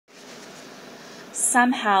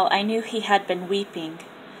Somehow I knew he had been weeping.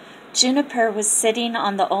 Juniper was sitting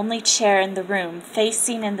on the only chair in the room,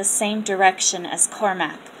 facing in the same direction as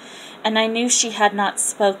Cormac, and I knew she had not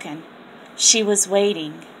spoken. She was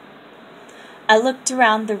waiting. I looked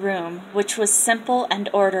around the room, which was simple and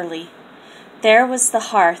orderly. There was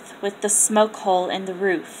the hearth with the smoke hole in the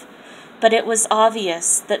roof, but it was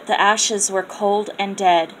obvious that the ashes were cold and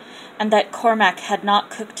dead, and that Cormac had not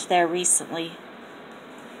cooked there recently.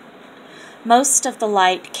 Most of the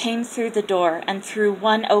light came through the door and through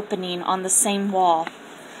one opening on the same wall.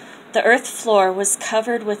 The earth floor was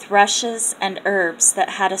covered with rushes and herbs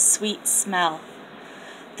that had a sweet smell.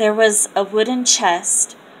 There was a wooden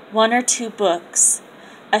chest, 1 or 2 books,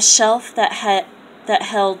 a shelf that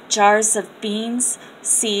held jars of beans,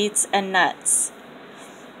 seeds, and nuts.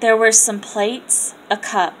 There were some plates, a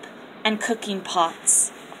cup, and cooking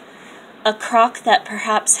pots. A crock that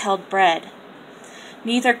perhaps held bread.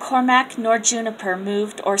 Neither Cormac nor Juniper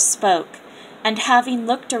moved or spoke, and having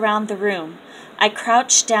looked around the room, I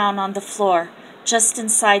crouched down on the floor, just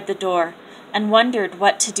inside the door, and wondered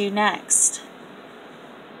what to do next.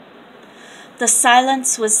 The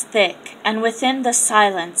silence was thick, and within the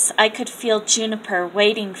silence I could feel Juniper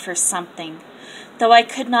waiting for something, though I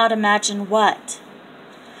could not imagine what.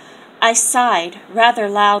 I sighed, rather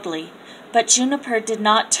loudly, but Juniper did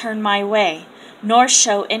not turn my way, nor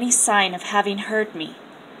show any sign of having heard me.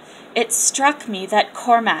 It struck me that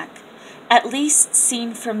Cormac, at least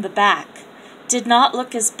seen from the back, did not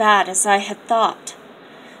look as bad as I had thought.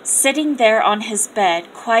 Sitting there on his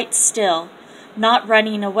bed, quite still, not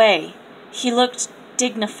running away, he looked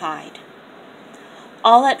dignified.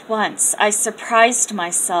 All at once I surprised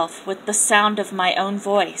myself with the sound of my own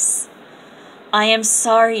voice. "I am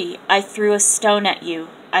sorry I threw a stone at you,"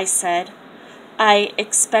 I said. "I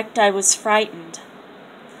expect I was frightened."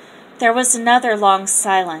 There was another long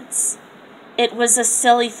silence. "It was a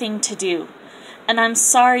silly thing to do, and I'm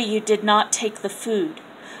sorry you did not take the food.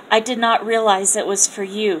 I did not realize it was for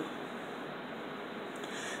you."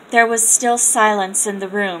 There was still silence in the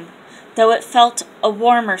room, though it felt a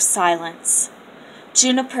warmer silence.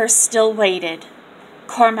 Juniper still waited.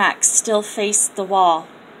 Cormac still faced the wall.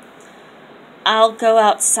 "I'll go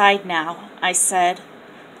outside now," I said.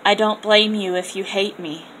 "I don't blame you if you hate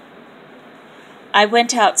me." I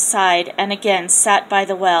went outside and again sat by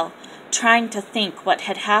the well, trying to think what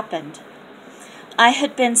had happened. I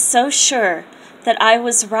had been so sure that I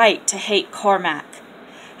was right to hate Cormac.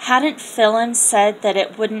 Hadn't Phelan said that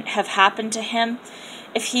it wouldn't have happened to him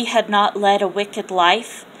if he had not led a wicked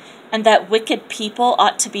life, and that wicked people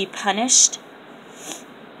ought to be punished?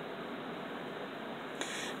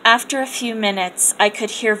 After a few minutes, I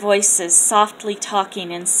could hear voices softly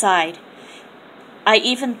talking inside. I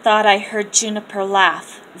even thought I heard Juniper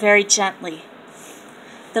laugh, very gently.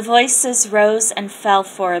 The voices rose and fell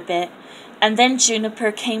for a bit, and then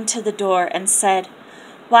Juniper came to the door and said,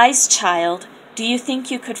 "Wise child, do you think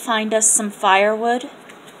you could find us some firewood?"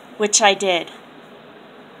 Which I did.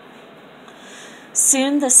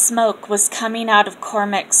 Soon the smoke was coming out of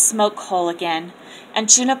Cormac's smoke hole again, and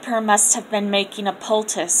Juniper must have been making a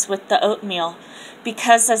poultice with the oatmeal,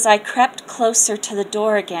 because as I crept closer to the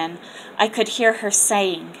door again, I could hear her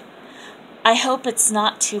saying, "I hope it's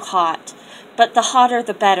not too hot, but the hotter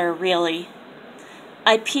the better, really."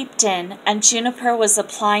 I peeped in, and Juniper was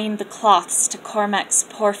applying the cloths to Cormac's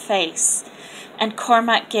poor face, and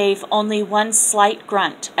Cormac gave only one slight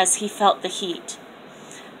grunt as he felt the heat.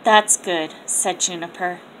 "That's good," said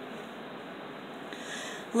Juniper.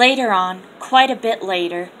 Later on, quite a bit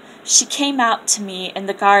later, she came out to me in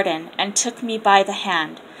the garden and took me by the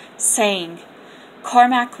hand, saying,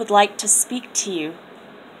 "Cormac would like to speak to you."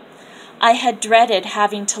 I had dreaded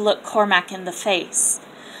having to look Cormac in the face,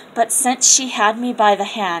 but since she had me by the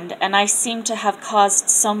hand and I seemed to have caused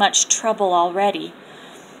so much trouble already,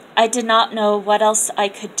 I did not know what else I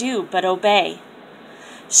could do but obey.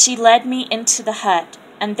 She led me into the hut,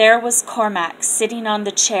 and there was Cormac sitting on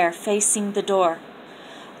the chair facing the door.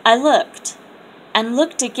 I looked, and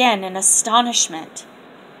looked again in astonishment.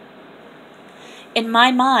 In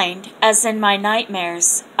my mind, as in my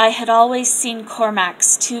nightmares, I had always seen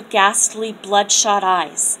Cormac's 2 ghastly bloodshot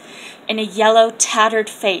eyes, in a yellow, tattered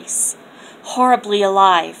face, horribly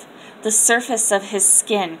alive, the surface of his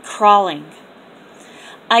skin crawling.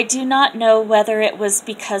 I do not know whether it was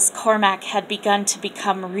because Cormac had begun to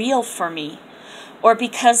become real for me, or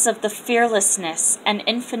because of the fearlessness and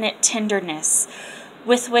infinite tenderness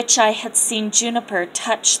with which I had seen Juniper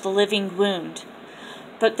touch the living wound.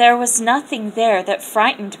 But there was nothing there that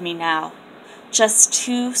frightened me now, just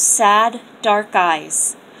 2 sad, dark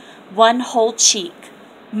eyes, one whole cheek,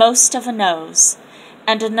 most of a nose,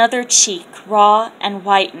 and another cheek raw and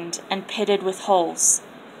whitened and pitted with holes.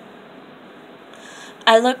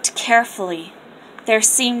 I looked carefully. There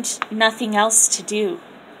seemed nothing else to do.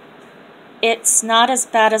 "It's not as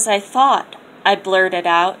bad as I thought," I blurted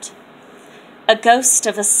out. A ghost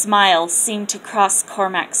of a smile seemed to cross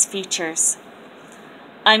Cormac's features.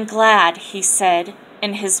 "I'm glad," he said,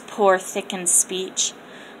 in his poor, thickened speech.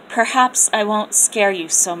 "Perhaps I won't scare you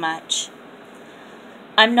so much."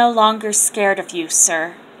 "I'm no longer scared of you,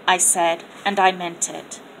 sir," I said, and I meant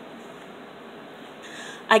it.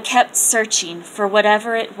 I kept searching for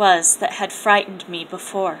whatever it was that had frightened me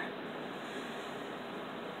before.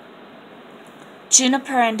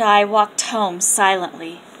 Juniper and I walked home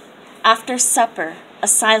silently. After supper, a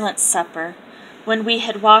silent supper, when we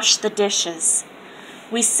had washed the dishes,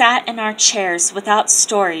 we sat in our chairs without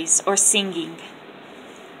stories or singing.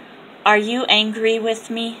 "Are you angry with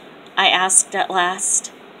me?" I asked at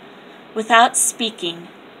last. Without speaking,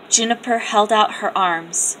 Juniper held out her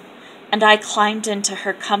arms, and I climbed into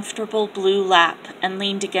her comfortable blue lap and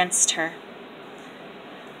leaned against her.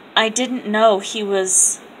 "I didn't know he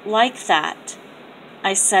was like that,"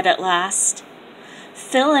 I said at last.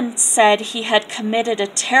 "Furlong said he had committed a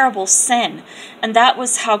terrible sin, and that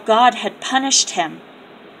was how God had punished him."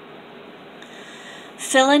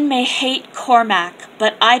 "Furlong may hate Cormac,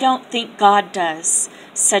 but I don't think God does,"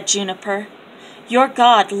 said Juniper. "Your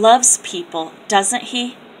God loves people, doesn't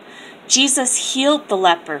he? Jesus healed the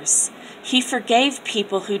lepers. He forgave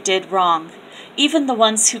people who did wrong, even the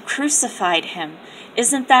ones who crucified him.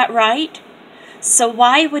 Isn't that right? So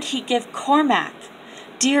why would he give Cormac,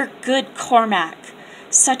 dear good Cormac,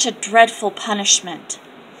 such a dreadful punishment?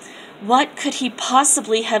 What could he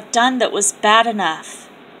possibly have done that was bad enough?"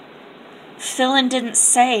 "Furlong didn't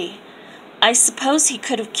say. I suppose he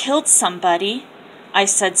could have killed somebody," I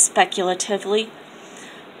said speculatively,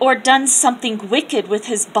 "or done something wicked with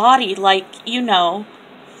his body, like, you know."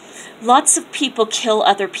 "Lots of people kill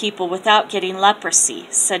other people without getting leprosy,"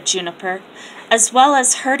 said Juniper, "as well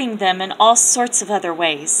as hurting them in all sorts of other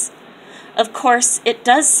ways. Of course, it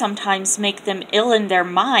does sometimes make them ill in their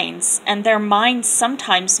minds, and their minds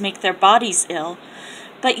sometimes make their bodies ill,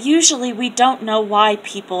 but usually we don't know why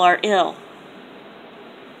people are ill."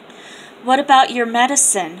 "What about your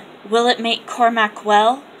medicine? Will it make Cormac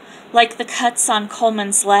well, like the cuts on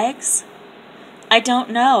Coleman's legs?" "I don't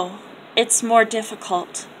know. It's more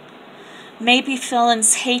difficult. Maybe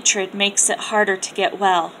Furlong's hatred makes it harder to get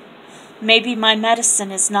well. Maybe my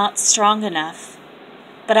medicine is not strong enough,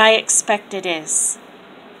 but I expect it is."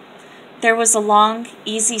 There was a long,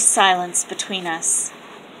 easy silence between us.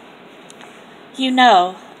 "You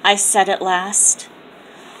know," I said at last,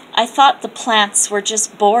 "I thought the plants were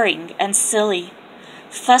just boring and silly,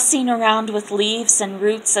 fussing around with leaves and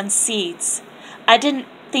roots and seeds. I didn't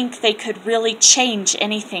think they could really change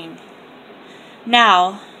anything.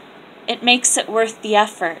 Now, it makes it worth the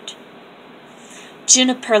effort."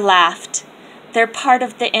 Juniper laughed. "They're part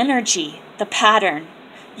of the energy, the pattern.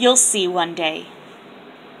 You'll see one day."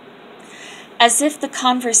 As if the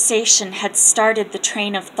conversation had started the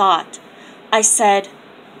train of thought, I said,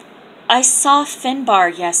 "I saw Finbar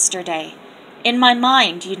yesterday. In my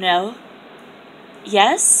mind, you know."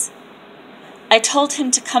 "Yes?" "I told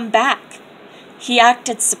him to come back. He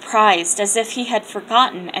acted surprised, as if he had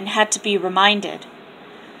forgotten and had to be reminded."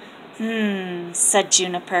 Said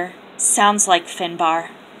Juniper. "Sounds like Finbar."